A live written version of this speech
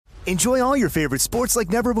Enjoy all your favorite sports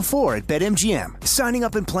like never before at BetMGM. Signing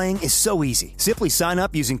up and playing is so easy. Simply sign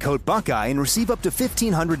up using code Buckeye and receive up to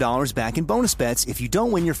 $1,500 back in bonus bets if you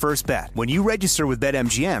don't win your first bet. When you register with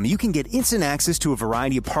BetMGM, you can get instant access to a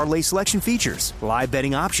variety of parlay selection features, live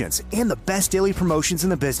betting options, and the best daily promotions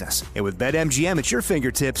in the business. And with BetMGM at your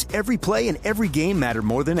fingertips, every play and every game matter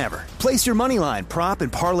more than ever. Place your moneyline, prop,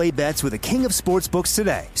 and parlay bets with the king of sportsbooks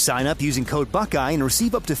today. Sign up using code Buckeye and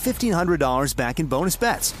receive up to $1,500 back in bonus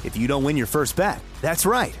bets if you don't win your first bet. That's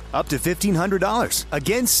right, up to $1,500.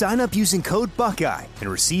 Again, sign up using code Buckeye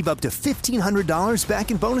and receive up to $1,500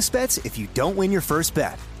 back in bonus bets if you don't win your first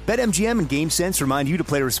bet. BetMGM and GameSense remind you to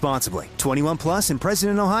play responsibly. 21 plus and present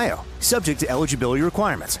in Ohio. Subject to eligibility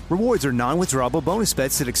requirements. Rewards are non-withdrawable bonus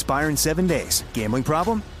bets that expire in 7 days. Gambling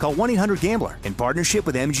problem? Call 1-800-GAMBLER in partnership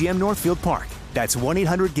with MGM Northfield Park. That's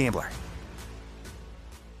 1-800-GAMBLER.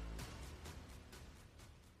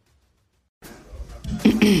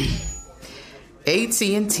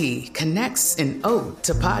 AT&T connects an ode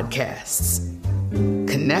to podcasts.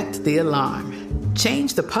 Connect the alarm.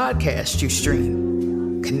 Change the podcast you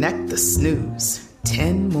stream. Connect the snooze.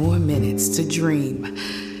 10 more minutes to dream.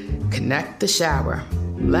 Connect the shower.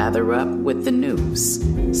 Lather up with the news.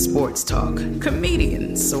 Sports talk,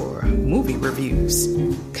 comedians, or movie reviews.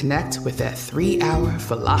 Connect with that 3-hour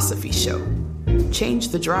philosophy show. Change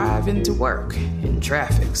the drive into work in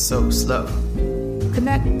traffic so slow.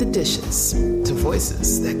 Connect the dishes to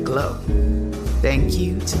voices that glow. Thank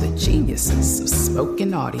you to the geniuses of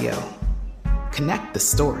spoken audio. Connect the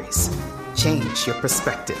stories. Change your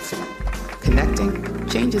perspective. Connecting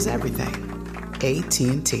changes everything.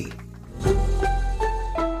 AT&T.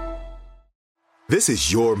 This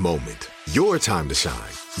is your moment, your time to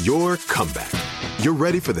shine, your comeback. You're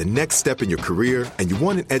ready for the next step in your career, and you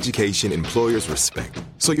want an education employers respect.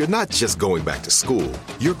 So you're not just going back to school,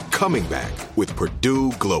 you're coming back with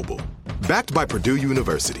Purdue Global. Backed by Purdue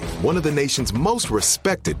University, one of the nation's most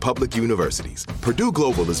respected public universities, Purdue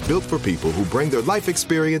Global is built for people who bring their life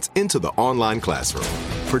experience into the online classroom.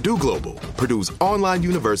 Purdue Global, Purdue's online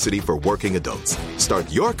university for working adults.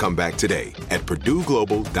 Start your comeback today at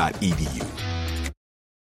purdueglobal.edu.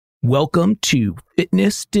 Welcome to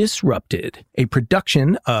Fitness Disrupted, a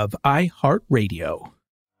production of iHeartRadio.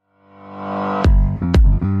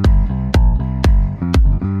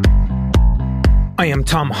 I am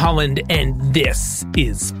Tom Holland, and this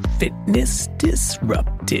is Fitness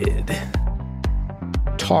Disrupted.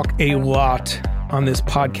 Talk a lot on this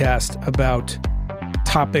podcast about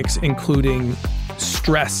topics including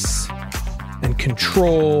stress and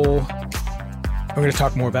control. I'm going to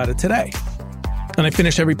talk more about it today. And I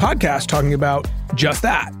finish every podcast talking about just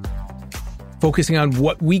that, focusing on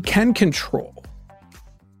what we can control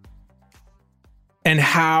and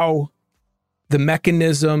how the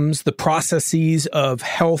mechanisms, the processes of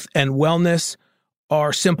health and wellness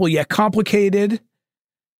are simple yet complicated,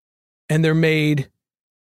 and they're made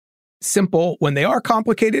simple when they are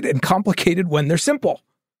complicated and complicated when they're simple.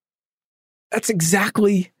 That's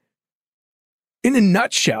exactly, in a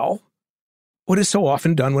nutshell, what is so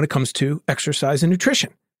often done when it comes to exercise and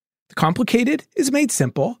nutrition. The complicated is made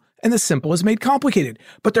simple, and the simple is made complicated,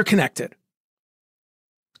 but they're connected.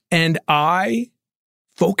 And I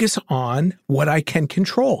focus on what I can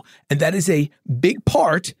control. And that is a big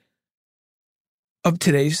part of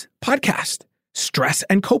today's podcast, stress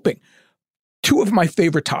and coping. Two of my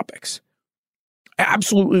favorite topics. I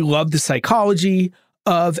absolutely love the psychology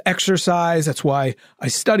of exercise. That's why I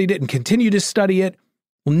studied it and continue to study it.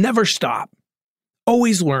 Will never stop.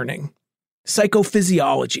 Always learning.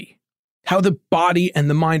 Psychophysiology, how the body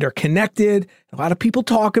and the mind are connected. A lot of people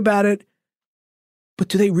talk about it, but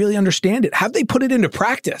do they really understand it? Have they put it into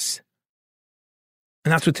practice?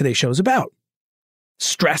 And that's what today's show is about.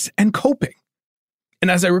 Stress and coping.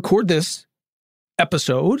 And as I record this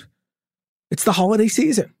episode, it's the holiday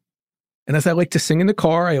season. And as I like to sing in the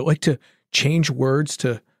car, I like to change words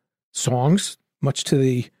to songs, much to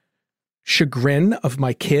the chagrin of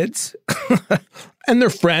my kids and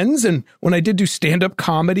their friends. And when I did do stand-up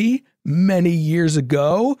comedy many years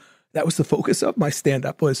ago, that was the focus of my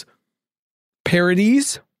stand-up, was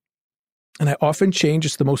parodies. And I often change,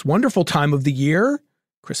 it's the most wonderful time of the year,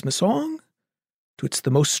 Christmas song, to it's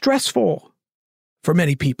the most stressful for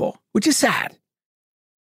many people, which is sad.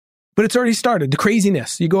 But it's already started, the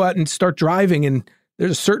craziness. You go out and start driving and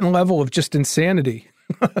there's a certain level of just insanity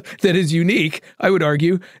that is unique, I would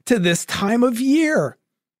argue, to this time of year.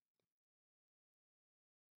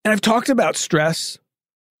 And I've talked about stress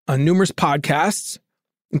on numerous podcasts,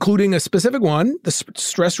 including a specific one, the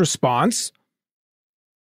stress response.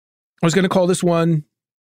 I was going to call this one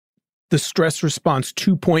the stress response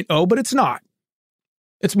 2.0, but it's not.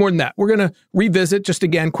 It's more than that. We're going to revisit just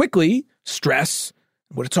again quickly stress,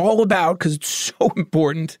 what it's all about, because it's so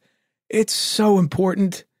important. It's so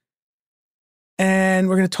important. And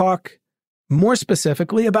we're going to talk more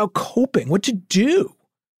specifically about coping, what to do,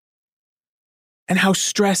 and how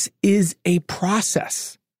stress is a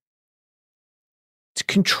process. It's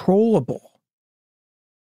controllable.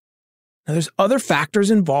 Now, there's other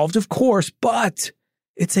factors involved, of course, but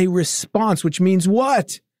it's a response, which means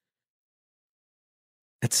what?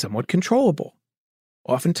 It's somewhat controllable,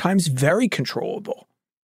 oftentimes very controllable.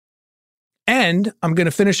 And I'm going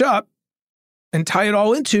to finish up and tie it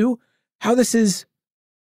all into how this is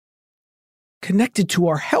connected to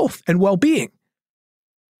our health and well-being.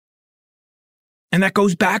 And that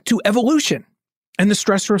goes back to evolution and the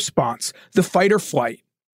stress response, the fight or flight,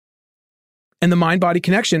 and the mind-body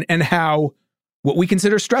connection, and how what we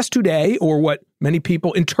consider stress today, or what many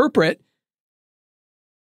people interpret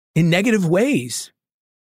in negative ways,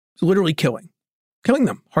 is literally killing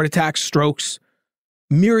them. Heart attacks, strokes,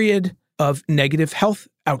 myriad of negative health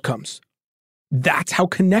outcomes. That's how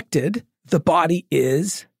connected the body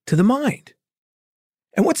is to the mind.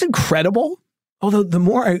 And what's incredible, although the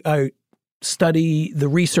more I study the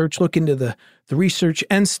research, look into the research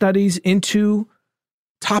and studies into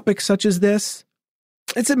topics such as this,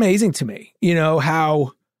 it's amazing to me,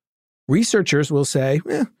 how researchers will say,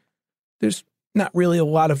 there's not really a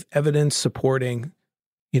lot of evidence supporting,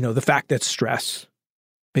 the fact that stress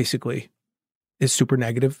basically is super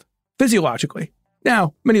negative physiologically.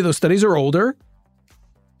 Now, many of those studies are older,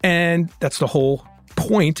 and that's the whole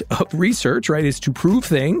point of research, right, is to prove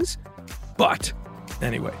things. But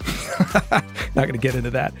anyway, not going to get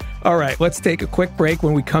into that. All right, let's take a quick break.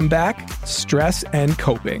 When we come back, stress and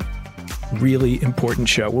coping. Really important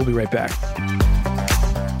show. We'll be right back.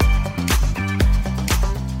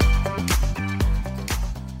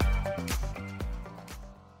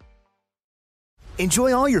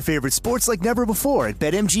 Enjoy all your favorite sports like never before at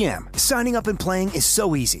BetMGM. Signing up and playing is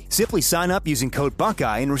so easy. Simply sign up using code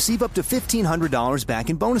Buckeye and receive up to $1,500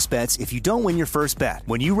 back in bonus bets if you don't win your first bet.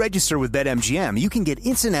 When you register with BetMGM, you can get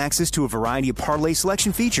instant access to a variety of parlay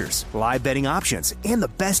selection features, live betting options, and the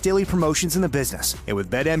best daily promotions in the business. And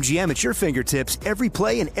with BetMGM at your fingertips, every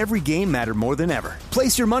play and every game matter more than ever.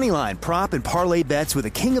 Place your moneyline, prop, and parlay bets with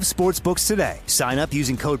the king of sportsbooks today. Sign up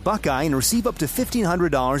using code Buckeye and receive up to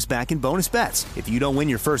 $1,500 back in bonus bets if you don't win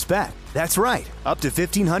your first bet. That's right, up to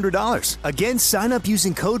 $1,500. Again, sign up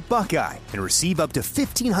using code Buckeye and receive up to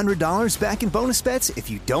 $1,500 back in bonus bets if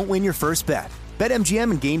you don't win your first bet.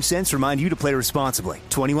 BetMGM and GameSense remind you to play responsibly.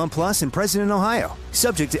 21 plus and present in Ohio.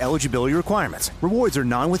 Subject to eligibility requirements. Rewards are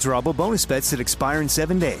non-withdrawable bonus bets that expire in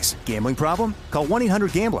 7 days. Gambling problem? Call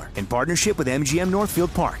 1-800-GAMBLER in partnership with MGM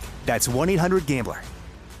Northfield Park. That's 1-800-GAMBLER.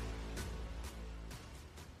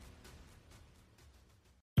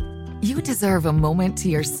 You deserve a moment to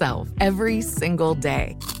yourself every single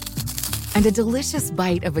day. And a delicious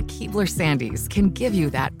bite of a Keebler Sandies can give you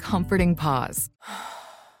that comforting pause.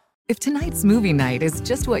 If tonight's movie night is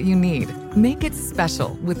just what you need, make it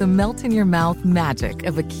special with the melt-in-your-mouth magic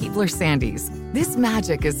of a Keebler Sandies. This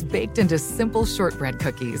magic is baked into simple shortbread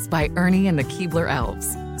cookies by Ernie and the Keebler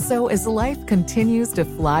Elves. So as life continues to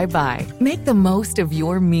fly by, make the most of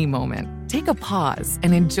your me moment. Take a pause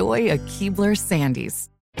and enjoy a Keebler Sandies.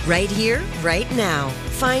 Right here, right now.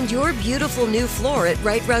 Find your beautiful new floor at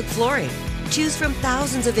Right Rug Flooring. Choose from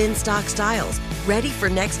thousands of in-stock styles, ready for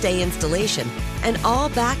next day installation, and all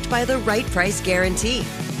backed by the right price guarantee.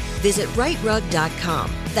 Visit rightrug.com.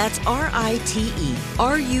 That's RITERUG.com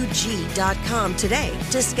today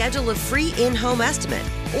to schedule a free in-home estimate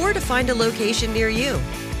or to find a location near you.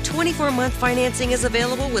 24-month financing is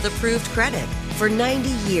available with approved credit. For 90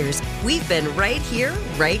 years, we've been right here,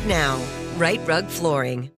 right now. Right Rug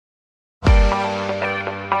Flooring.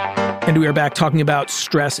 And we are back talking about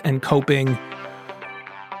stress and coping.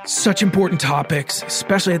 Such important topics,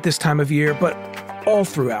 especially at this time of year, but all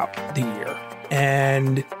throughout the year.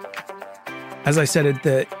 And as I said at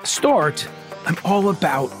the start, I'm all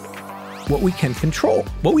about what we can control,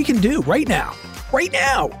 what we can do right now.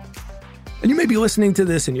 And you may be listening to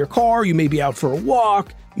this in your car, you may be out for a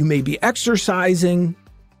walk, you may be exercising,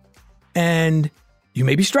 and you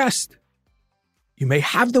may be stressed. You may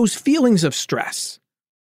have those feelings of stress.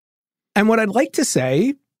 And what I'd like to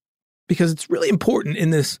say, because it's really important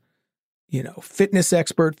in this, fitness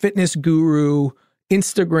expert, fitness guru,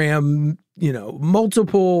 Instagram,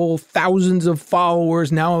 multiple thousands of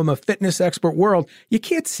followers, now I'm a fitness expert world, you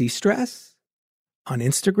can't see stress on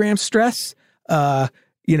Instagram. Stress, some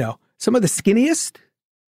of the skinniest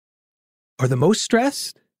are the most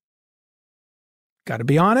stressed. Got to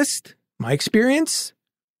be honest, my experience,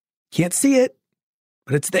 can't see it.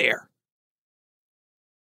 but it's there.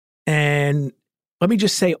 And let me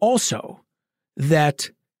just say also that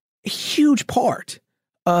a huge part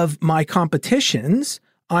of my competitions,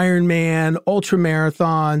 Ironman,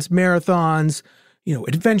 ultramarathons,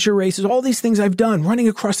 adventure races, all these things I've done, running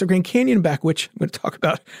across the Grand Canyon and back, which I'm going to talk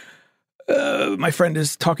about. My friend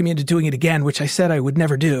is talking me into doing it again, which I said I would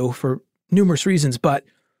never do for numerous reasons. But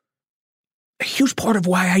a huge part of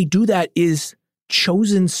why I do that is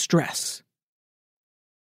chosen stress.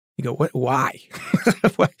 You go, what? Why?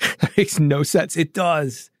 That makes no sense. It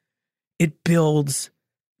does. It builds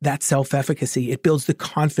that self-efficacy. It builds the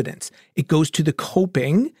confidence. It goes to the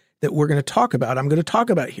coping that we're going to talk about. I'm going to talk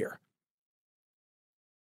about here.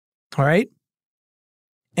 All right?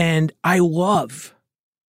 And I love,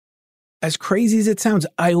 as crazy as it sounds,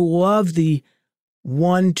 I love the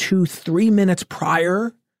 1, 2, 3 minutes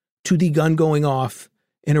prior to the gun going off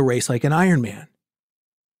in a race like an Ironman,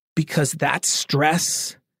 because that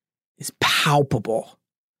stress is palpable.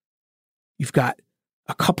 You've got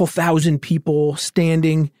a couple thousand people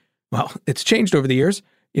standing. Well, it's changed over the years.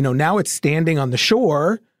 Now it's standing on the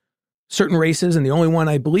shore, certain races, and the only one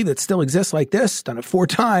I believe that still exists like this, done it 4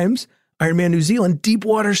 times, Ironman New Zealand, deep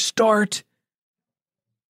water start.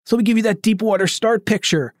 So let me give you that deep water start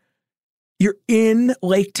picture. You're in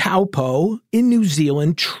Lake Taupo in New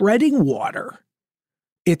Zealand, treading water.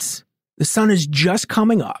 The sun is just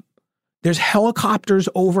coming up. There's helicopters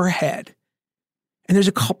overhead. And there's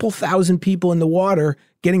a couple thousand people in the water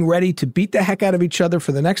getting ready to beat the heck out of each other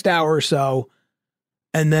for the next hour or so,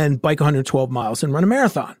 and then bike 112 miles and run a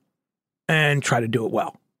marathon and try to do it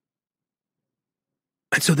well.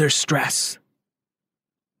 And so there's stress.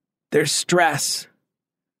 There's stress.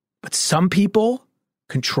 But some people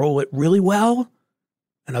control it really well,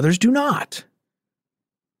 and others do not.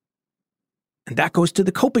 And that goes to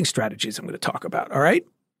the coping strategies I'm going to talk about, all right?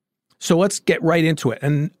 So let's get right into it.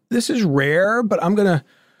 And this is rare, but I'm going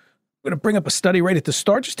to bring up a study right at the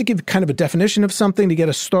start just to give kind of a definition of something to get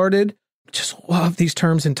us started. Just love these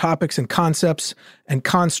terms and topics and concepts and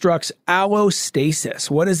constructs. Allostasis.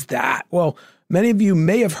 What is that? Well, many of you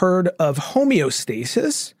may have heard of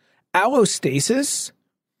homeostasis. Allostasis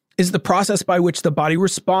is the process by which the body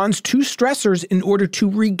responds to stressors in order to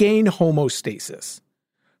regain homeostasis.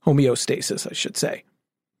 Homeostasis, I should say.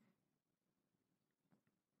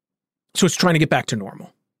 So it's trying to get back to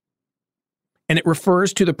normal. And it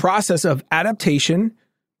refers to the process of adaptation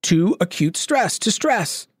to acute stress, to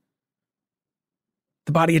stress.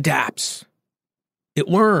 The body adapts. It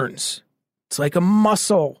learns. It's like a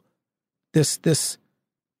muscle. This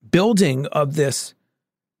building of this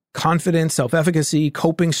confidence, self-efficacy,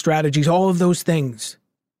 coping strategies, all of those things.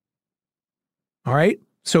 All right?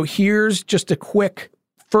 So here's just a quick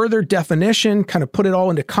further definition, kind of put it all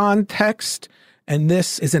into context. And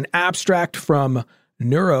this is an abstract from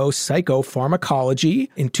Neuropsychopharmacology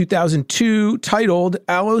in 2002 titled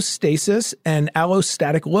Allostasis and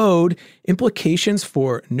Allostatic Load, Implications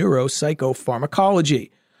for Neuropsychopharmacology.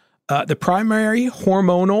 The primary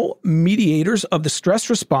hormonal mediators of the stress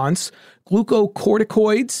response,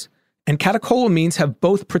 glucocorticoids and catecholamines, have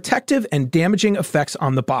both protective and damaging effects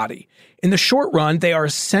on the body. In the short run, they are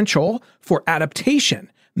essential for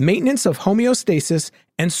adaptation, maintenance of homeostasis,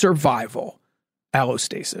 and survival.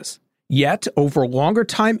 Allostasis. Yet, over longer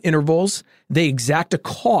time intervals, they exact a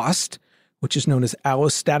cost, which is known as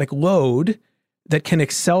allostatic load, that can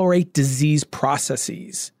accelerate disease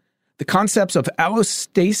processes. The concepts of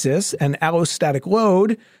allostasis and allostatic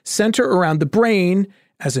load center around the brain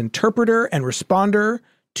as interpreter and responder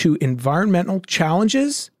to environmental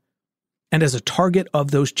challenges and as a target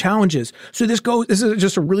of those challenges. So this is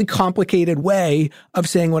just a really complicated way of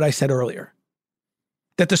saying what I said earlier.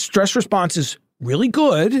 That the stress response is really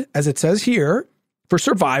good, as it says here, for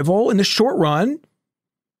survival in the short run.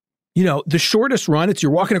 The shortest run, it's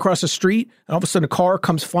you're walking across the street and all of a sudden a car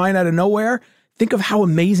comes flying out of nowhere. Think of how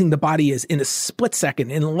amazing the body is in a split second,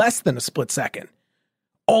 in less than a split second.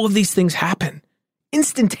 All of these things happen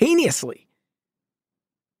instantaneously.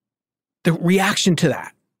 The reaction to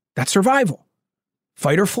that's survival,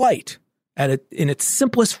 fight or flight in its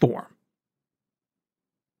simplest form.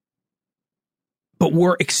 But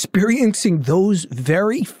we're experiencing those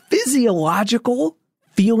very physiological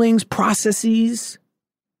feelings, processes,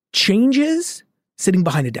 changes, sitting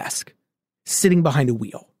behind a desk, sitting behind a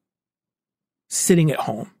wheel, sitting at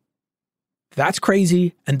home. That's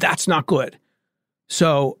crazy, and that's not good.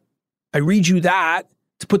 So I read you that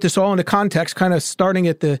to put this all into context, kind of starting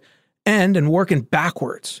at the end and working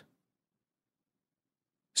backwards.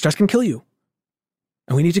 Stress can kill you,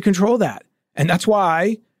 and we need to control that. And that's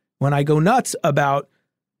why when I go nuts about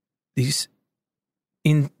these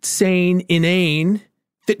insane, inane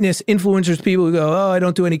fitness influencers, people who go, oh, I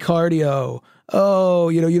don't do any cardio. Oh,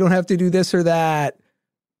 you don't have to do this or that.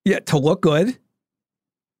 Yeah, to look good.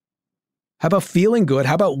 How about feeling good?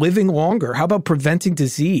 How about living longer? How about preventing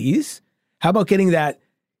disease? How about getting that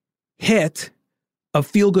hit of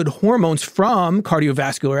feel-good hormones from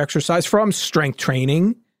cardiovascular exercise, from strength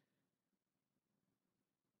training?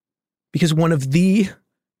 Because one of the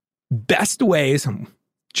best ways, I'm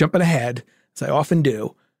jumping ahead, as I often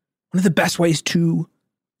do, one of the best ways to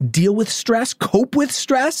deal with stress, cope with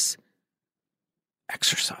stress,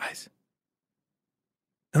 exercise.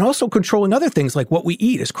 And also controlling other things like what we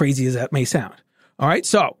eat, as crazy as that may sound. All right,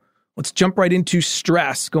 so let's jump right into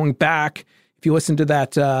stress. Going back, if you listen to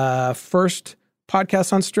that first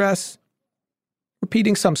podcast on stress,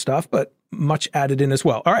 repeating some stuff, but much added in as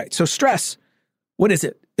well. All right, so stress, what is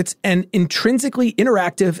it? It's an intrinsically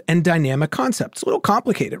interactive and dynamic concept. It's a little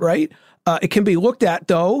complicated, right? It can be looked at,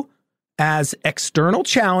 though, as external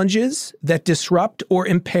challenges that disrupt or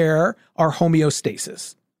impair our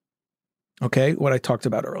homeostasis. Okay, what I talked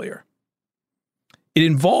about earlier. It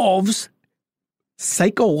involves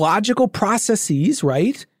psychological processes,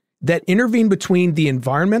 right, that intervene between the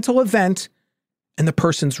environmental event and the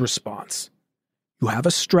person's response. You have a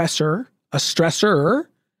stressor,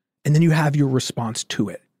 and then you have your response to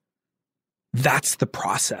it. That's the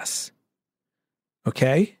process.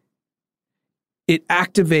 Okay? It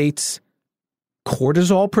activates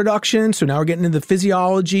cortisol production. So now we're getting into the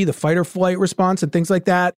physiology, the fight or flight response and things like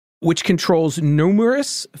that, which controls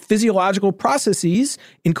numerous physiological processes,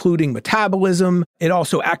 including metabolism. It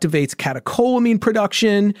also activates catecholamine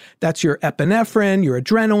production. That's your epinephrine, your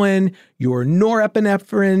adrenaline, your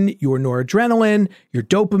norepinephrine, your noradrenaline, your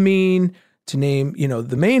dopamine, to name,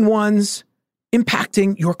 the main ones,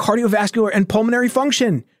 impacting your cardiovascular and pulmonary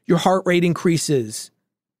function. Your heart rate increases.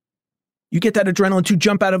 You get that adrenaline to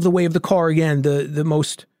jump out of the way of the car again, the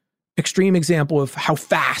most extreme example of how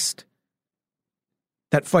fast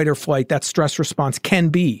that fight or flight, that stress response can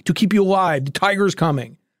be to keep you alive. The tiger's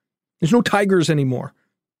coming. There's no tigers anymore.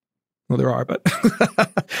 Well, there are, but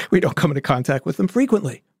we don't come into contact with them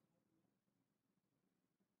frequently.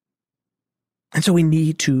 And so we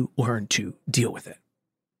need to learn to deal with it.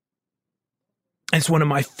 And it's one of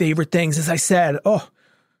my favorite things. As I said, I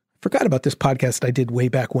forgot about this podcast I did way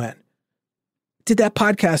back when. Did that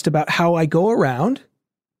podcast about how I go around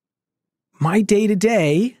my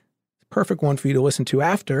day-to-day, perfect one for you to listen to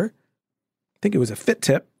after. I think it was a fit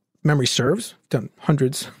tip. Memory serves. I've done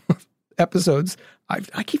hundreds of episodes.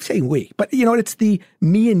 I keep saying we, but it's the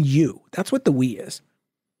me and you. That's what the we is.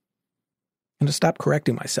 I'm going to stop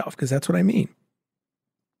correcting myself because that's what I mean.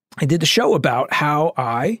 I did the show about how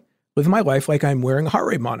I live my life like I'm wearing a heart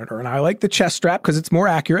rate monitor, and I like the chest strap because it's more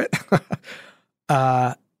accurate.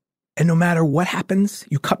 And no matter what happens,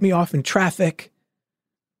 you cut me off in traffic,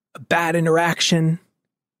 a bad interaction,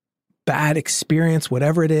 bad experience,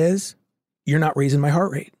 whatever it is, you're not raising my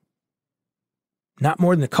heart rate. Not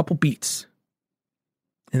more than a couple beats.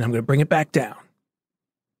 And I'm going to bring it back down.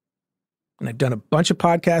 And I've done a bunch of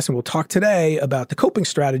podcasts, and we'll talk today about the coping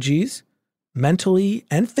strategies, mentally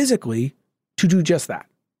and physically, to do just that.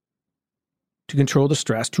 To control the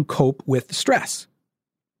stress, to cope with the stress.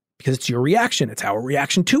 Because it's your reaction. It's our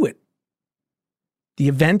reaction to it. The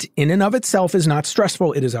event in and of itself is not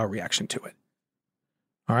stressful. It is our reaction to it.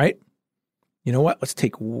 All right? You know what? Let's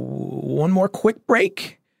take one more quick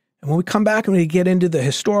break. And when we come back, I'm going to get into the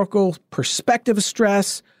historical perspective of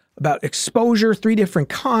stress, about exposure, 3 different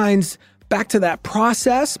kinds, back to that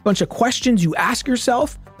process, bunch of questions you ask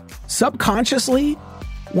yourself subconsciously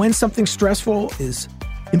when something stressful is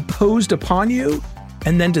imposed upon you,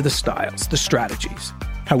 and then to the styles, the strategies,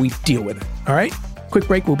 how we deal with it. All right? Quick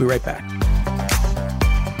break. We'll be right back.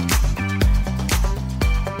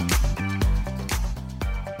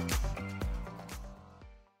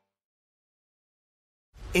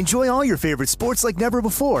 Enjoy all your favorite sports like never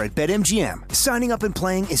before at BetMGM. Signing up and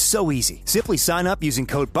playing is so easy. Simply sign up using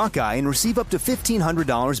code Buckeye and receive up to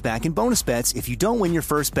 $1,500 back in bonus bets if you don't win your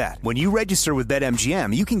first bet. When you register with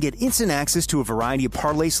BetMGM, you can get instant access to a variety of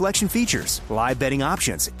parlay selection features, live betting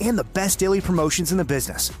options, and the best daily promotions in the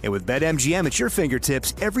business. And with BetMGM at your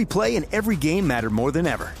fingertips, every play and every game matter more than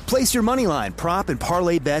ever. Place your moneyline, prop, and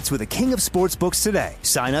parlay bets with the king of sportsbooks today.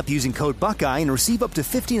 Sign up using code Buckeye and receive up to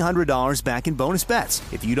 $1,500 back in bonus bets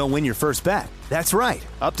if you don't win your first bet. That's right,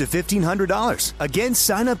 up to $1,500. Again,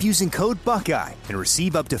 sign up using code Buckeye and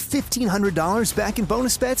receive up to $1,500 back in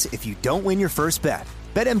bonus bets if you don't win your first bet.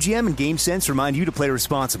 BetMGM and GameSense remind you to play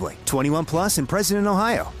responsibly. 21 plus and present in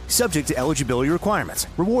Ohio. Subject to eligibility requirements.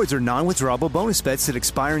 Rewards are non-withdrawable bonus bets that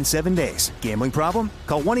expire in 7 days. Gambling problem?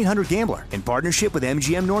 Call 1-800-GAMBLER in partnership with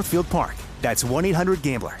MGM Northfield Park. That's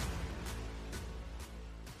 1-800-GAMBLER.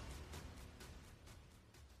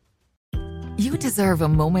 You deserve a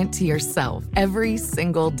moment to yourself every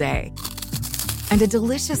single day. And a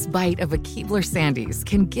delicious bite of a Keebler Sandies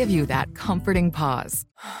can give you that comforting pause.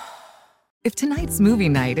 If tonight's movie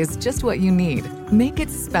night is just what you need, make it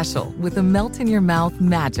special with the melt-in-your-mouth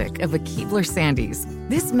magic of a Keebler Sandies.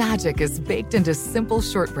 This magic is baked into simple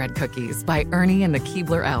shortbread cookies by Ernie and the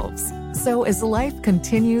Keebler Elves. So as life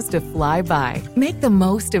continues to fly by, make the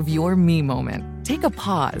most of your me moment. Take a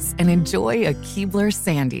pause and enjoy a Keebler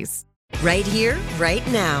Sandies. Right here, right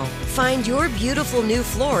now. Find your beautiful new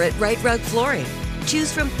floor at Right Rug Flooring.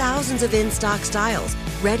 Choose from thousands of in-stock styles,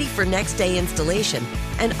 ready for next day installation,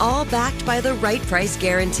 and all backed by the right price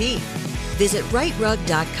guarantee. Visit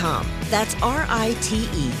rightrug.com. That's RITERUG.com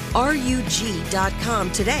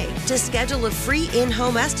today to schedule a free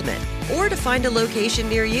in-home estimate or to find a location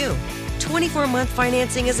near you. 24-month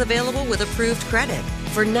financing is available with approved credit.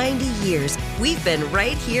 For 90 years, we've been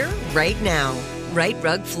right here, right now. Right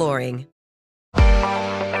Rug Flooring.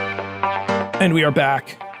 And we are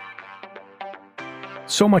back.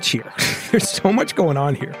 So much here. There's so much going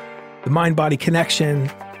on here. The mind-body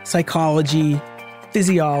connection, psychology,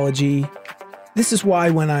 physiology. This is why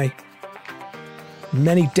when I,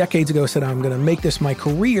 many decades ago, said I'm going to make this my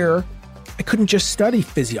career, I couldn't just study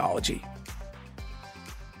physiology.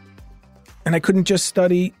 And I couldn't just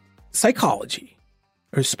study psychology,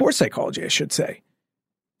 or sports psychology, I should say.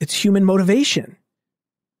 It's human motivation.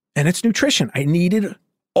 And it's nutrition. I needed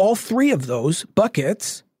all three of those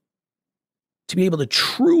buckets to be able to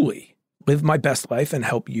truly live my best life and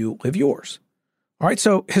help you live yours. All right,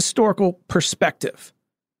 so historical perspective.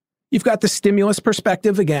 You've got the stimulus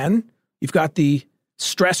perspective again. You've got the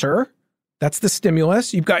stressor. That's the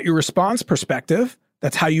stimulus. You've got your response perspective.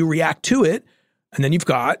 That's how you react to it. And then you've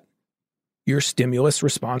got your stimulus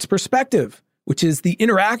response perspective, which is the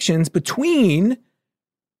interactions between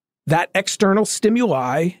that external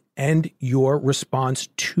stimuli and your response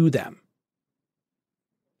to them.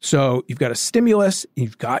 So you've got a stimulus,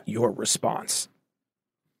 you've got your response.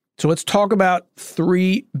 So let's talk about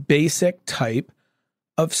three basic type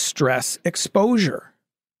of stress exposure.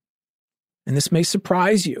 And this may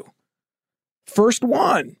surprise you. First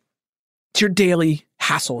one, it's your daily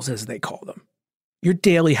hassles, as they call them. Your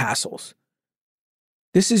daily hassles.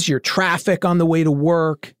 This is your traffic on the way to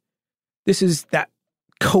work. This is that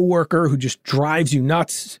coworker who just drives you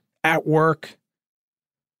nuts at work.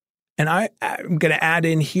 And I'm going to add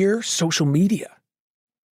in here social media,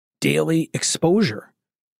 daily exposure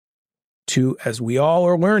to, as we all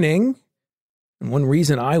are learning, and one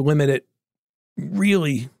reason I limit it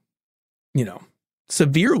really,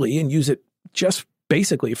 severely and use it just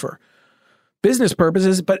basically for business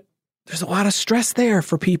purposes, but there's a lot of stress there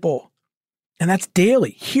for people. And that's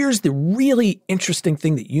daily. Here's the really interesting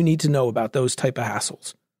thing that you need to know about those type of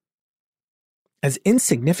hassles. As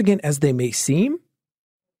insignificant as they may seem,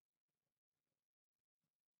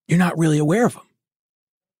 you're not really aware of them.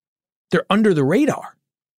 They're under the radar.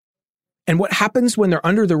 And what happens when they're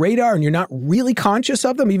under the radar and you're not really conscious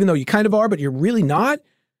of them, even though you kind of are, but you're really not?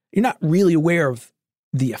 You're not really aware of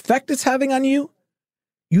the effect it's having on you.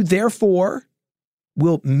 You therefore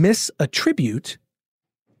will misattribute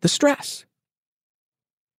the stress.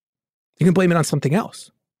 You can blame it on something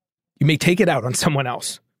else. You may take it out on someone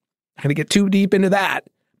else. I'm going to get too deep into that,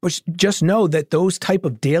 but just know that those type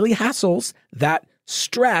of daily hassles, that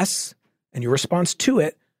stress and your response to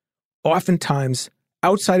it, oftentimes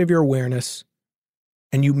outside of your awareness,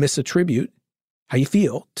 and you misattribute how you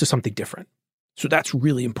feel to something different. So that's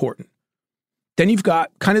really important. Then you've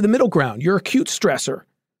got kind of the middle ground, your acute stressor.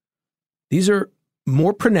 These are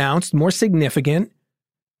more pronounced, more significant,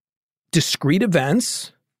 discrete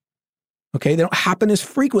events. Okay, they don't happen as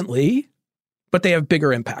frequently, but they have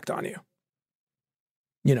bigger impact on you.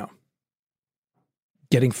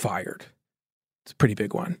 Getting fired. It's a pretty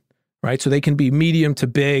big one, right? So they can be medium to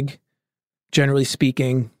big, generally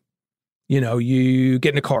speaking. You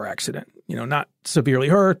get in a car accident, not severely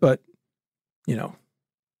hurt, but,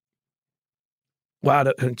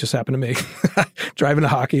 it just happened to me. Driving to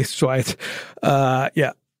hockey, so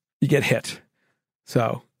you get hit.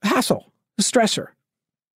 So hassle, a stressor,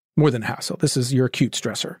 more than hassle. This is your acute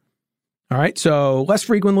stressor. All right. So less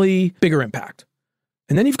frequently, bigger impact.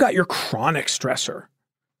 And then you've got your chronic stressor,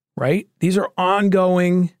 right? These are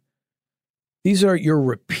ongoing. These are your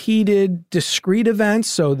repeated discrete events.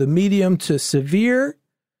 So the medium to severe.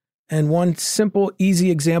 And one simple,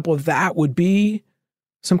 easy example of that would be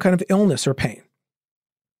some kind of illness or pain.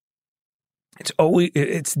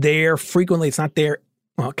 It's there frequently. It's not there.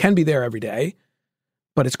 Well, it can be there every day,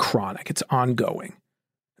 but it's chronic. It's ongoing.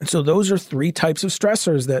 And so those are three types of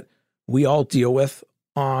stressors that we all deal with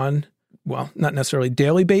on, well, not necessarily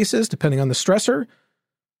daily basis, depending on the stressor,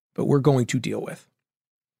 but we're going to deal with.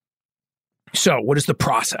 So what is the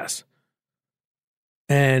process?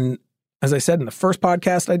 And as I said in the first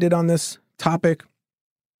podcast I did on this topic,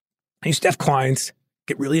 I used to have clients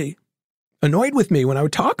get really annoyed with me when I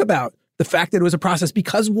would talk about the fact that it was a process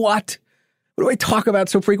because what? What do I talk about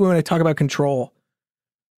so frequently when I talk about control?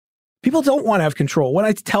 People don't want to have control. When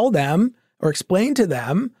I tell them or explain to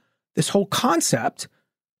them this whole concept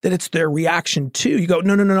that it's their reaction to, you go,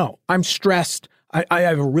 no. I'm stressed. I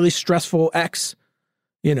have a really stressful ex,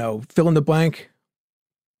 fill in the blank.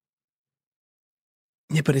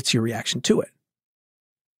 Yeah, but it's your reaction to it.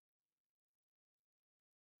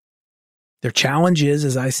 Their challenge is,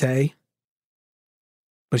 as I say,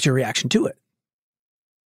 but it's your reaction to it.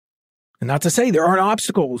 And not to say there aren't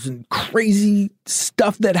obstacles and crazy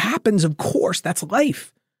stuff that happens. Of course, that's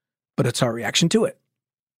life, but it's our reaction to it.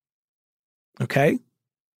 Okay?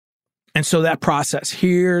 And so that process,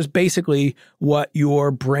 here's basically what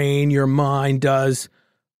your brain, your mind does,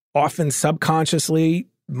 often subconsciously,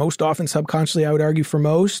 most often subconsciously, I would argue for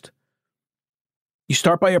most. You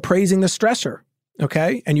start by appraising the stressor,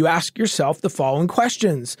 okay? And you ask yourself the following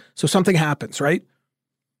questions. So something happens, right?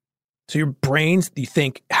 So your brains, you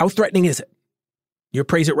think, how threatening is it? You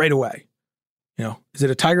appraise it right away. Is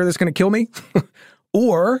it a tiger that's going to kill me?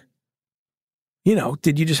 Or,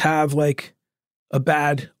 did you just have like a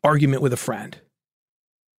bad argument with a friend?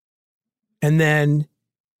 And then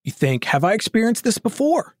you think, have I experienced this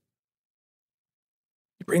before?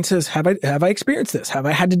 Your brain says, have I experienced this? Have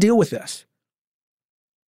I had to deal with this?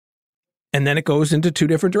 And then it goes into two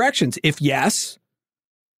different directions. If yes,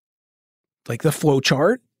 like the flow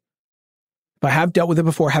chart, if I have dealt with it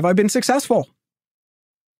before, have I been successful?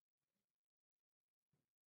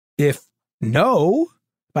 If no,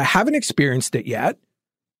 if I haven't experienced it yet,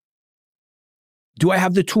 do I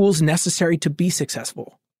have the tools necessary to be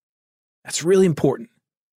successful? That's really important.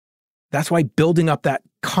 That's why building up that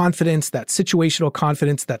confidence, that situational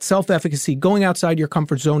confidence, that self-efficacy, going outside your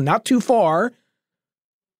comfort zone, not too far,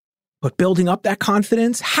 but building up that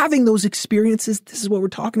confidence, having those experiences, this is what we're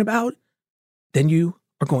talking about, then you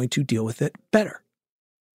are going to deal with it better.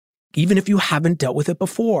 Even if you haven't dealt with it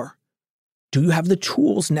before, do you have the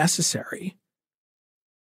tools necessary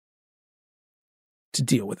to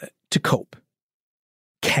deal with it, to cope?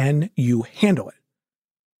 Can you handle it?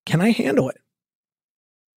 Can I handle it?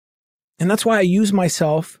 And that's why I use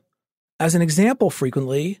myself as an example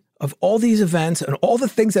frequently of all these events and all the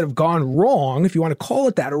things that have gone wrong, if you want to call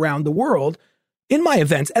it that, around the world in my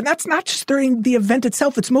events. And that's not just during the event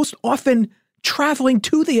itself. It's most often traveling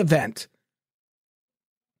to the event,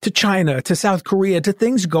 to China, to South Korea, to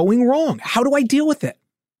things going wrong. How do I deal with it?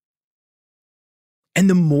 And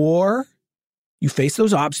the more you face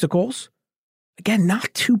those obstacles, again,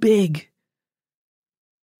 not too big,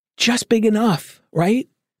 just big enough, right?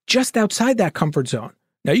 Just outside that comfort zone.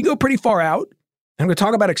 Now you go pretty far out. I'm going to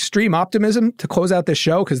talk about extreme optimism to close out this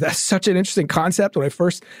show because that's such an interesting concept. When I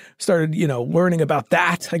first started, learning about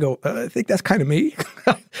that, I go, I think that's kind of me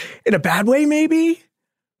in a bad way, maybe.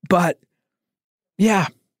 But yeah,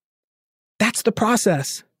 that's the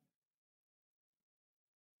process.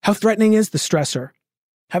 How threatening is the stressor?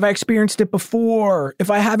 Have I experienced it before?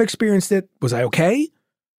 If I have experienced it, was I okay?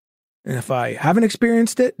 And if I haven't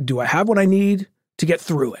experienced it, do I have what I need to get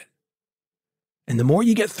through it? And the more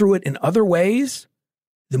you get through it in other ways,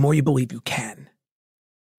 the more you believe you can.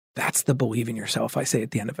 That's the believe in yourself I say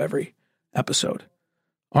at the end of every episode.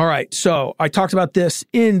 All right, so I talked about this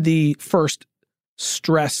in the first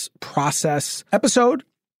stress process episode.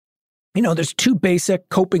 There's two basic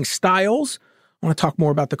coping styles. I want to talk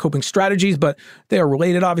more about the coping strategies, but they are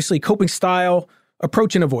related, obviously. Coping style,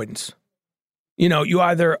 approach, and avoidance. You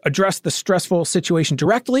either address the stressful situation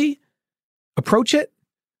directly, approach it,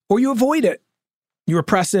 or you avoid it. You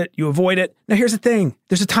repress it, you avoid it. Now, here's the thing.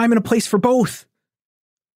 There's a time and a place for both.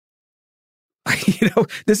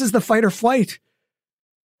 This is the fight or flight.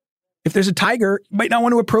 If there's a tiger, you might not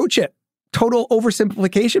want to approach it. Total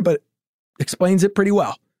oversimplification, but explains it pretty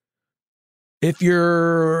well. If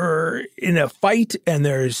you're in a fight and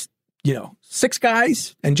there's, 6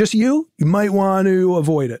 guys and just you might want to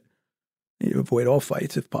avoid it. You avoid all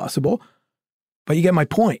fights if possible, but you get my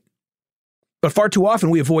point. But far too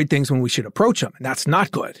often we avoid things when we should approach them, and that's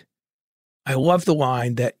not good. I love the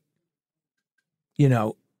line that,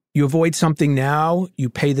 you avoid something now, you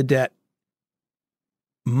pay the debt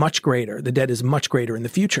much greater. The debt is much greater in the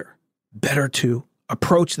future. Better to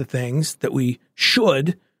approach the things that we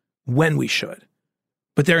should when we should.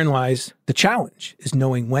 But therein lies the challenge, is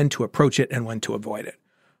knowing when to approach it and when to avoid it.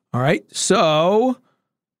 All right. So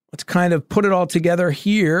let's kind of put it all together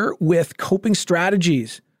here with coping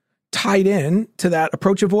strategies tied in to that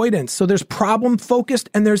approach avoidance. So there's problem focused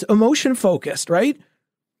and there's emotion focused, right?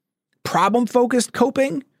 Problem focused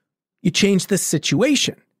coping, you change the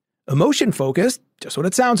situation. Emotion focused, just what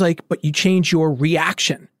it sounds like, but you change your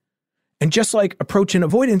reaction. And just like approach and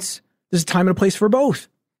avoidance, there's a time and a place for both.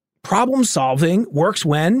 Problem solving works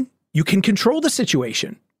when you can control the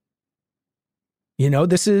situation.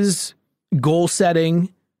 This is goal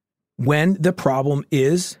setting when the problem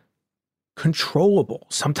is controllable.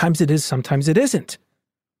 Sometimes it is, sometimes it isn't.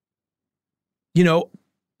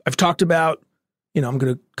 I've talked about, I'm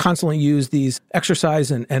going to constantly use these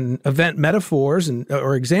exercise and event metaphors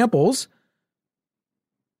or examples.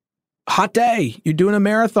 Hot day, you're doing a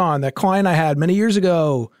marathon. That client I had many years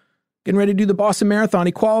ago, getting ready to do the Boston Marathon.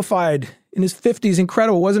 He qualified in his 50s,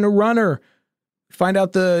 incredible, wasn't a runner. Find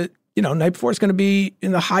out the night before it's going to be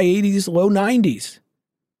in the high 80s, low 90s.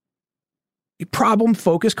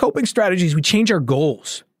 Problem-focused coping strategies. We change our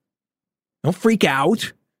goals. Don't freak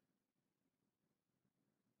out.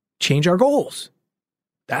 Change our goals.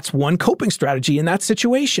 That's one coping strategy in that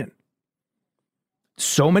situation.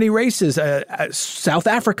 So many races. South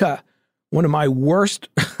Africa, one of my worst,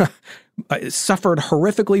 suffered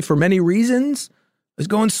horrifically for many reasons. Was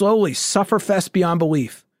going slowly. Sufferfest beyond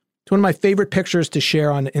belief. It's one of my favorite pictures to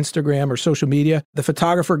share on Instagram or social media. The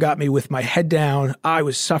photographer got me with my head down. I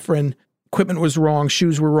was suffering. Equipment was wrong.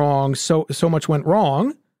 Shoes were wrong. So much went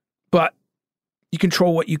wrong. But you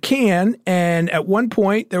control what you can. And at one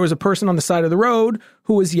point, there was a person on the side of the road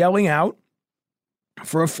who was yelling out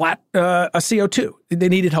for a CO2. They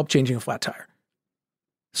needed help changing a flat tire.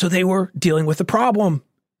 So they were dealing with the problem.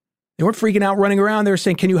 They weren't freaking out, running around. They were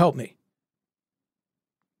saying, can you help me?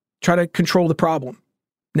 Try to control the problem.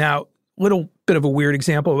 Now, little bit of a weird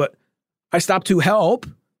example, but I stopped to help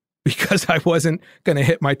because I wasn't going to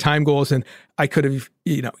hit my time goals and I could have,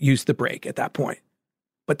 used the brake at that point.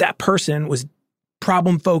 But that person was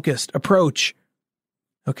problem-focused approach,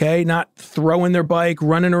 okay? Not throwing their bike,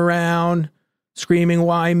 running around, screaming,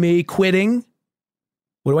 why me, quitting.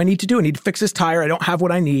 What do I need to do? I need to fix this tire. I don't have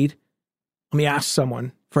what I need. Let me ask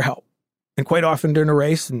someone for help. And quite often during a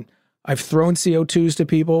race, and I've thrown CO2s to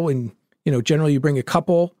people, and, generally you bring a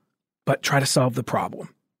couple, but try to solve the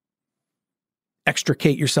problem.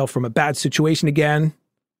 Extricate yourself from a bad situation again.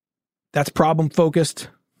 That's problem-focused.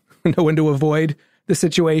 Know when to avoid the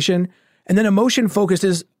situation. And then emotion-focused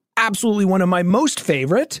is absolutely one of my most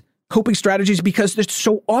favorite coping strategies because there's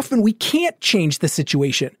so often we can't change the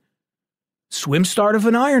situation. Swim start of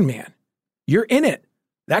an Ironman. You're in it.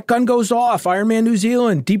 That gun goes off. Ironman New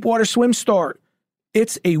Zealand, deep water swim start.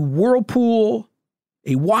 It's a whirlpool,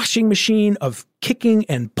 a washing machine of kicking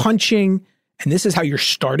and punching. And this is how you're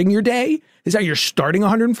starting your day? This is how you're starting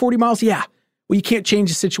 140 miles? Yeah. Well, you can't change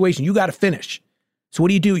the situation. You got to finish. So what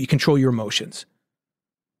do? You control your emotions.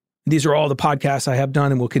 These are all the podcasts I have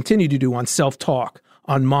done and will continue to do on self-talk,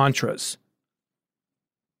 on mantras,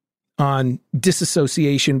 on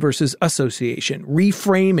disassociation versus association,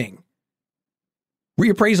 reframing,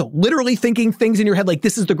 reappraisal, literally thinking things in your head like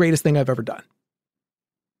this is the greatest thing I've ever done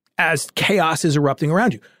as chaos is erupting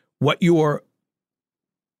around you. What your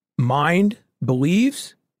mind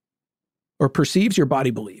believes or perceives, your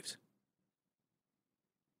body believes.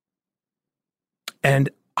 And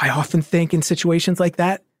I often think in situations like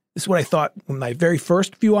that, this is what I thought when my very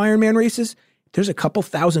first few Ironman races, there's a couple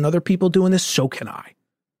thousand other people doing this, so can I.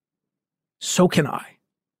 So can I.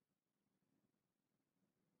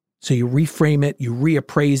 So you reframe it, you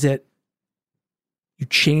reappraise it, you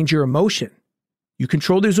change your emotion. You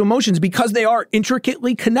control those emotions because they are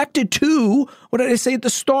intricately connected to, what did I say at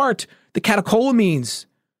the start? The catecholamines,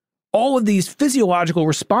 all of these physiological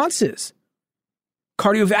responses,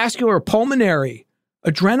 cardiovascular, pulmonary,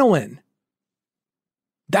 adrenaline.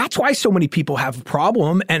 That's why so many people have a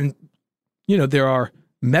problem. And, there are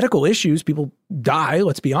medical issues. People die,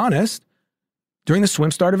 let's be honest, during the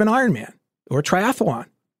swim start of an Ironman or a triathlon.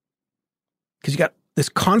 Because you got this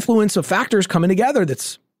confluence of factors coming together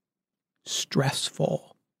that's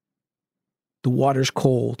stressful. The water's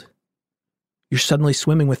cold. You're suddenly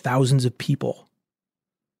swimming with thousands of people.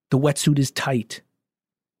 The wetsuit is tight.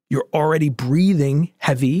 You're already breathing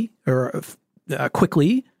heavy or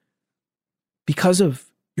quickly because of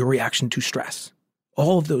your reaction to stress.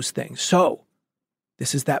 All of those things. So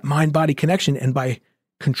this is that mind-body connection. And by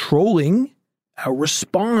controlling our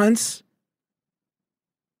response,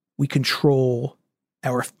 we control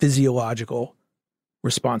our physiological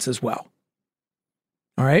response as well.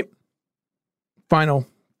 All right. Final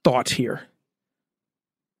thought here.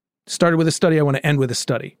 Started with a study. I want to end with a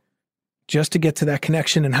study. just to get to that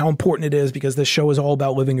connection and how important it is, because this show is all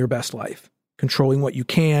about living your best life, controlling what you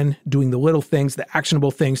can, doing the little things, the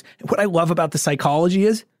actionable things. And what I love about the psychology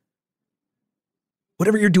is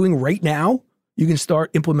whatever you're doing right now, you can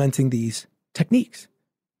start implementing these techniques.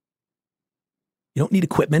 You don't need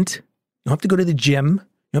equipment. You don't have to go to the gym. You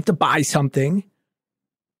don't have to buy something.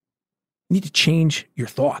 You need to change your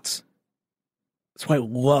thoughts. That's why I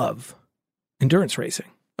love endurance racing.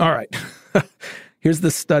 All right. Here's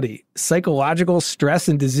the study. Psychological stress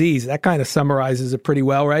and disease. That kind of summarizes it pretty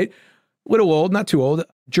well, right? A little old, not too old.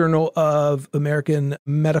 Journal of American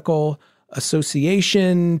Medical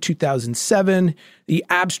Association, 2007. The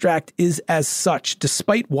abstract is as such.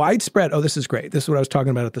 Despite widespread, this is great. This is what I was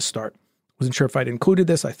talking about at the start. Wasn't sure if I'd included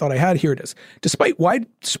this. I thought I had. Here it is. Despite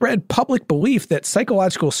widespread public belief that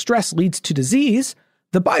psychological stress leads to disease,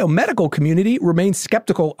 the biomedical community remains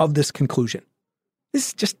skeptical of this conclusion. This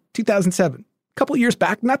is just 2007. A couple of years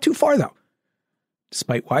back, not too far though.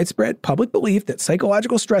 Despite widespread public belief that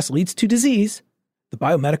psychological stress leads to disease, the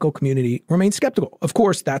biomedical community remains skeptical. Of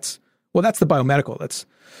course, that's the biomedical. That's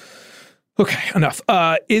okay, enough.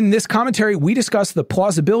 In this commentary, we discuss the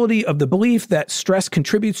plausibility of the belief that stress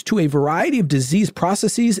contributes to a variety of disease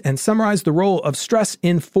processes and summarize the role of stress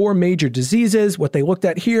in 4 major diseases. What they looked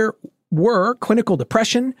at here were clinical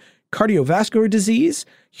depression, cardiovascular disease,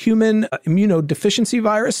 human immunodeficiency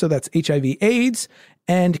virus, so that's HIV/AIDS,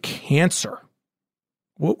 and cancer.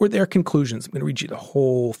 What were their conclusions? I'm going to read you the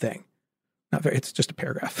whole thing. It's just a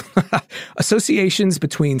paragraph. Associations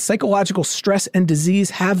between psychological stress and disease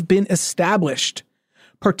have been established,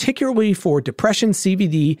 particularly for depression,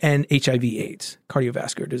 CVD, and HIV/AIDS,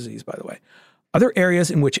 cardiovascular disease, by the way. Other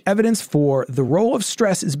areas in which evidence for the role of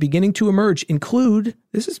stress is beginning to emerge include,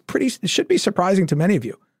 it should be surprising to many of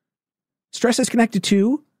you. Stress is connected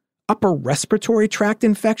to upper respiratory tract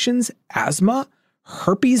infections, asthma,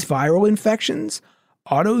 herpes viral infections,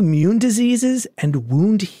 autoimmune diseases, and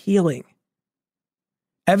wound healing.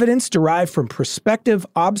 Evidence derived from prospective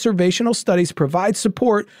observational studies provides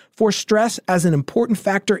support for stress as an important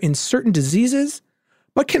factor in certain diseases,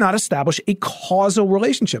 but cannot establish a causal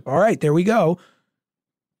relationship. All right, there we go.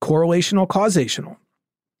 Correlational, causational.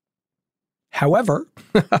 However,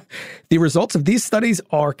 the results of these studies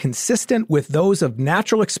are consistent with those of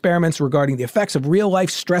natural experiments regarding the effects of real-life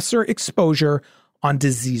stressor exposure on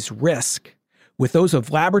disease risk, with those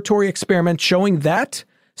of laboratory experiments showing that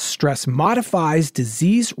stress modifies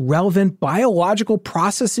disease-relevant biological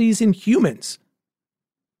processes in humans,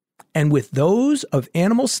 and with those of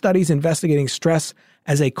animal studies investigating stress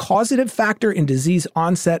as a causative factor in disease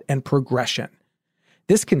onset and progression.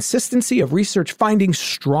 This consistency of research findings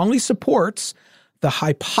strongly supports the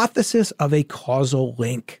hypothesis of a causal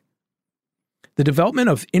link. The development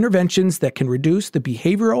of interventions that can reduce the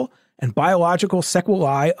behavioral and biological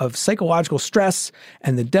sequelae of psychological stress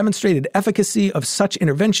and the demonstrated efficacy of such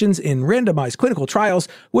interventions in randomized clinical trials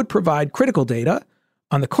would provide critical data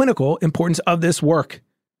on the clinical importance of this work.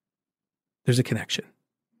 There's a connection.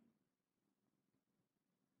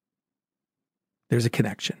 There's a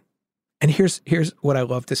connection. And here's what I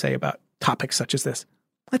love to say about topics such as this.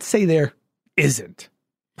 Let's say there isn't.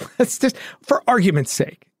 Let's just, for argument's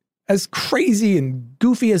sake, as crazy and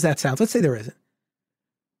goofy as that sounds, let's say there isn't.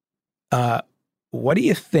 What do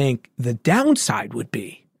you think the downside would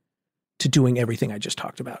be to doing everything I just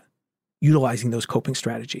talked about, utilizing those coping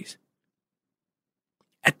strategies?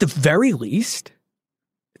 At the very least,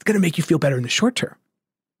 it's going to make you feel better in the short term.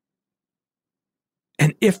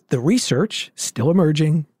 And if the research, still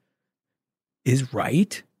emerging, is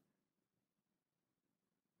right,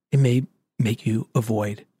 it may make you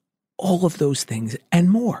avoid all of those things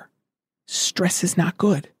and more. Stress is not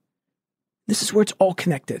good. This is where it's all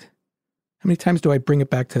connected. How many times do I bring it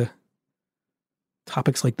back to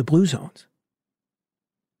topics like the blue zones?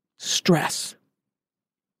 Stress.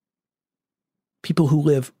 People who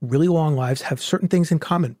live really long lives have certain things in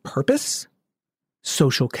common. Purpose,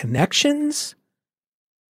 social connections,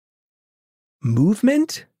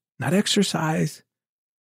 movement, not exercise,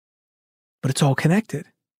 but it's all connected.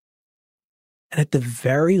 And at the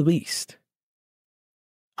very least,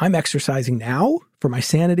 I'm exercising now for my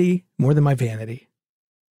sanity more than my vanity,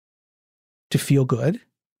 to feel good,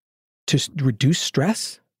 to reduce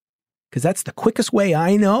stress, because that's the quickest way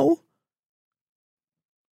I know.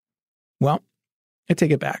 Well, I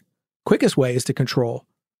take it back. Quickest way is to control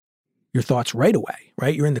your thoughts right away,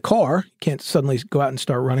 right? You're in the car. You can't suddenly go out and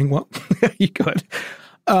start running. Well, you could.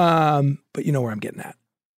 But you know where I'm getting at.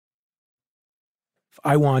 If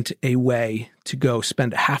I want a way to go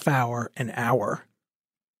spend a half hour, an hour,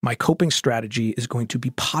 my coping strategy is going to be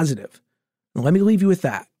positive. Now, let me leave you with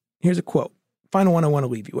that. Here's a quote. Final one I want to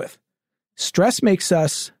leave you with. Stress makes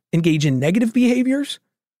us engage in negative behaviors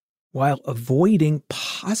while avoiding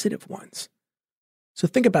positive ones. So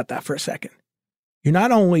think about that for a second. You're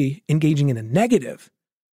not only engaging in the negative,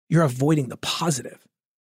 you're avoiding the positive.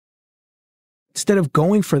 Instead of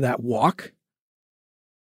going for that walk,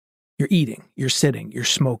 you're eating, you're sitting, you're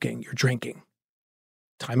smoking, you're drinking.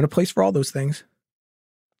 Time and a place for all those things,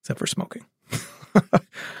 except for smoking.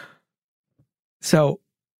 So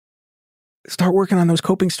start working on those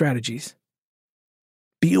coping strategies.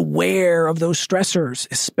 Be aware of those stressors,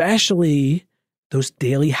 especially those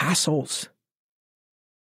daily hassles.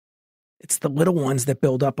 It's the little ones that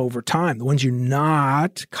build up over time, the ones you're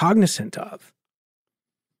not cognizant of.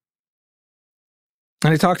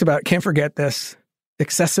 And I talked about, can't forget this,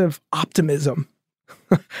 excessive optimism.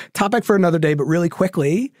 Topic for another day, but really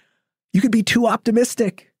quickly, you could be too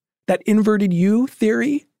optimistic. That inverted U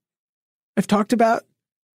theory I've talked about.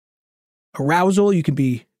 Arousal, you can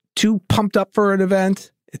be too pumped up for an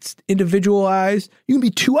event. It's individualized. You can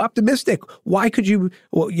be too optimistic. Why could you,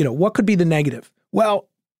 what could be the negative? Well,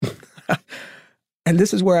 and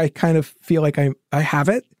this is where I kind of feel like I have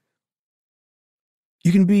it.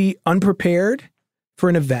 You can be unprepared for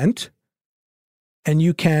an event and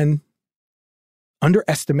you can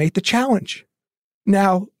underestimate the challenge.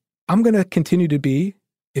 Now, I'm going to continue to be,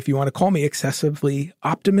 if you want to call me, excessively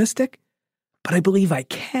optimistic, but I believe I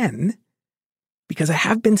can because I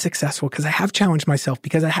have been successful, because I have challenged myself,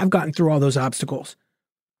 because I have gotten through all those obstacles.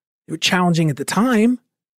 They were challenging at the time,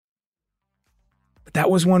 but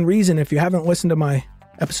that was one reason. If you haven't listened to my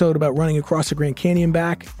episode about running across the Grand Canyon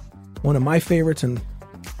back, one of my favorites, and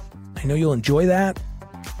I know you'll enjoy that.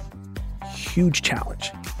 Huge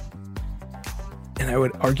challenge. And I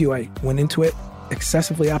would argue I went into it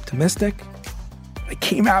excessively optimistic. I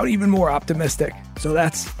came out even more optimistic. So is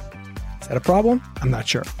that a problem? I'm not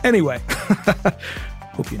sure. Anyway,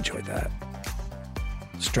 hope you enjoyed that.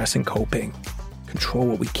 Stress and coping. Control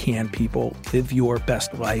what we can, people. Live your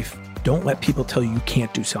best life. Don't let people tell you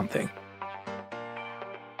can't do something.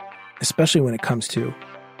 Especially when it comes to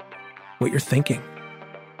what you're thinking.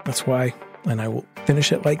 That's why, and I will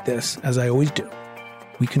finish it like this, as I always do.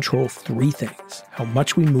 We control 3 things: how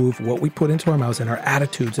much we move, what we put into our mouths, and our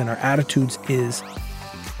attitudes. And our attitudes is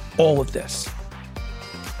all of this.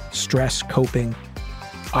 Stress, coping,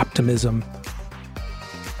 optimism.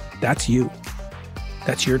 That's you.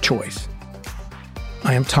 That's your choice.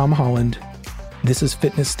 I am Tom Holland. This is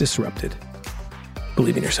Fitness Disrupted.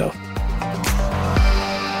 Believe in yourself.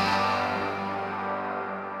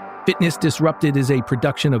 Fitness Disrupted is a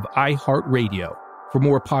production of iHeartRadio. For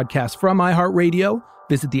more podcasts from iHeartRadio,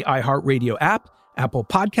 visit the iHeartRadio app, Apple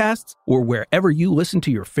Podcasts, or wherever you listen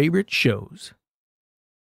to your favorite shows.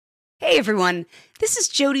 Hey everyone, this is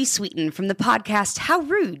Jody Sweeten from the podcast How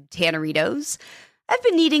Rude, Tanneritos. I've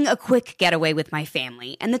been needing a quick getaway with my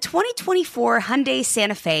family, and the 2024 Hyundai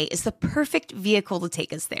Santa Fe is the perfect vehicle to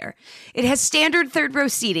take us there. It has standard third-row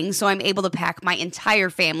seating, so I'm able to pack my entire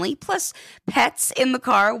family, plus pets, in the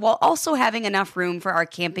car, while also having enough room for our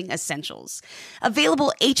camping essentials.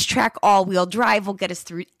 Available H-Track all-wheel drive will get us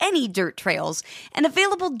through any dirt trails, and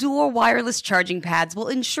available dual wireless charging pads will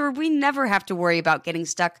ensure we never have to worry about getting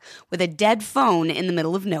stuck with a dead phone in the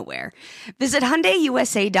middle of nowhere. Visit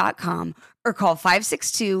HyundaiUSA.com or call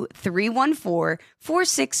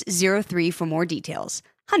 562-314-4603 for more details.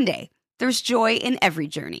 Hyundai, there's joy in every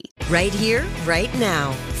journey. Right here, right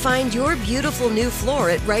now. Find your beautiful new floor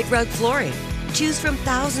at Right Rug Flooring. Choose from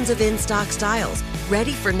thousands of in-stock styles,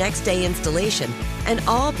 ready for next day installation, and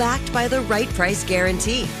all backed by the right price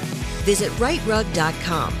guarantee. Visit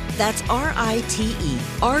rightrug.com. That's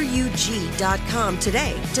RITERUG.com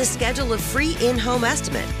today to schedule a free in-home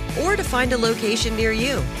estimate or to find a location near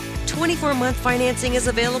you. 24-month financing is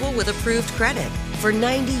available with approved credit. For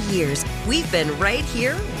 90 years, we've been right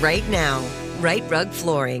here, right now. Right Rug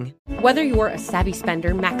Flooring. Whether you're a savvy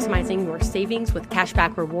spender maximizing your savings with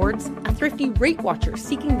cashback rewards, a thrifty rate watcher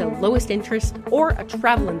seeking the lowest interest, or a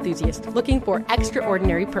travel enthusiast looking for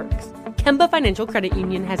extraordinary perks, Kemba Financial Credit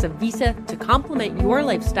Union has a visa to complement your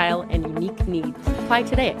lifestyle and unique needs. Apply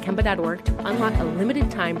today at Kemba.org to unlock a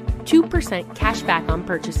limited-time 2% cash back on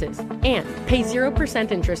purchases and pay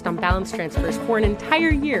 0% interest on balance transfers for an entire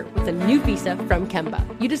year with a new visa from Kemba.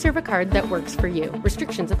 You deserve a card that works for you.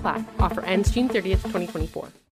 Restrictions apply. Offer ends June 30th, 2024.